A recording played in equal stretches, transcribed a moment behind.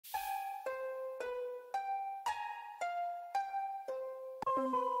Satan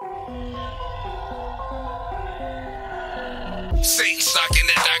stuck in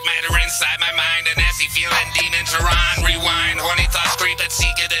the dark matter inside my mind. A nasty feeling, demons are on. Rewind, horny thoughts creep and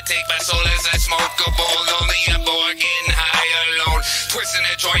seeking to take my soul as I smoke a bowl. Lonely and bored, getting high alone. Twisting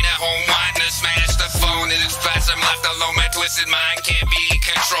a joint at home, wanting to smash the phone. It is fast, I'm left alone. My twisted mind can't be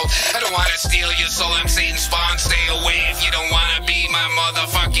controlled. I don't wanna steal your soul, I'm Satan's spawn. Stay away if you don't wanna be my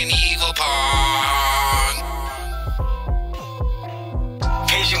motherfucking evil pawn.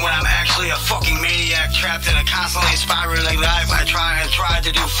 Patient when I'm actually a fucking maniac, trapped in a constantly spiraling life. I try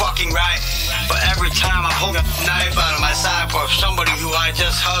to do fucking right, but every time I pull a knife out of my side for somebody who I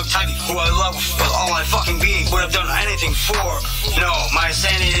just hugged tight, who I love with all my fucking being, would have done anything for. No, my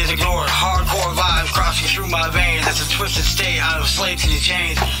sanity is ignored. Hardcore vibes crossing through my veins. It's a twisted state, I'm a slave to these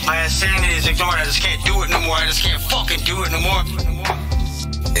chains. My insanity is ignored. I just can't do it no more. I just can't fucking do it no more.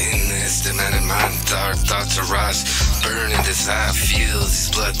 In this demented mind, dark thoughts arise. Burning desire, feel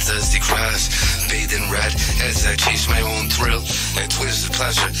these bloodthirsty cries. Bathed in red as I chase my own thrill. A twisted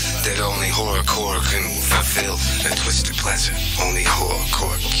pleasure that only horrorcore can fulfill. A twisted pleasure only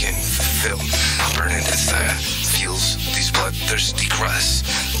horrorcore can fulfill. Burning desire feels these bloodthirsty cries.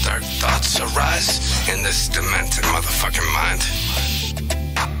 Dark thoughts arise in this demented motherfucking mind.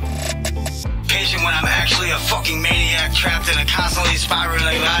 Patient when I'm actually a fucking maniac, trapped in a constantly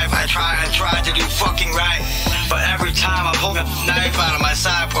spiraling life. I try to do fucking right, but every time I pull a knife out of my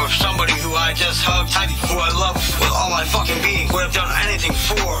side for somebody who I just hugged tight, who I love with all my fucking being, would have done anything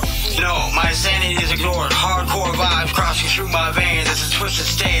for. No, my sanity is ignored. Hardcore vibes crossing through my veins. It's a twisted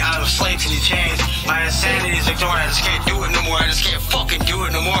state, I'm a slave to these chains. My insanity is ignored. I just can't do it no more. I just can't fucking do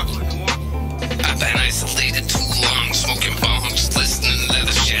it no more. I've been isolated too long, smoking bongs, listening to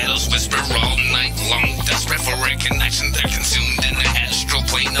the shadows whisper all night long. Desperate for a connection, they're consumed in the astral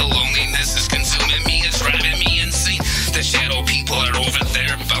plane. The loneliness is consuming me, it's driving me insane. The shadow people are over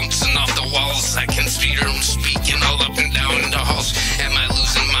there, bouncing off the walls. I can hear them speaking all up and down the halls. Am I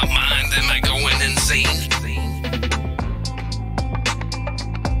losing my mind? Am I going insane?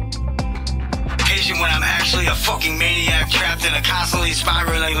 When I'm actually a fucking maniac, trapped in a constantly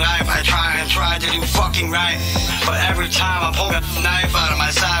spiraling life. I try to do fucking right, but every time I pull a knife out of my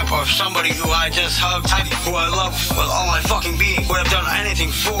side for somebody who I just hugged tight, who I love with all my fucking being, would have done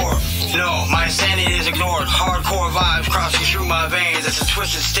anything for. No, my sanity is ignored. Hardcore vibes crossing through my veins. It's a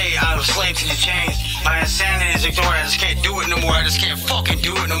twisted state, I'm a slave to these chains. My insanity is ignored. I just can't do it no more. I just can't fucking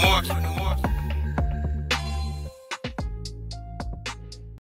do it no more.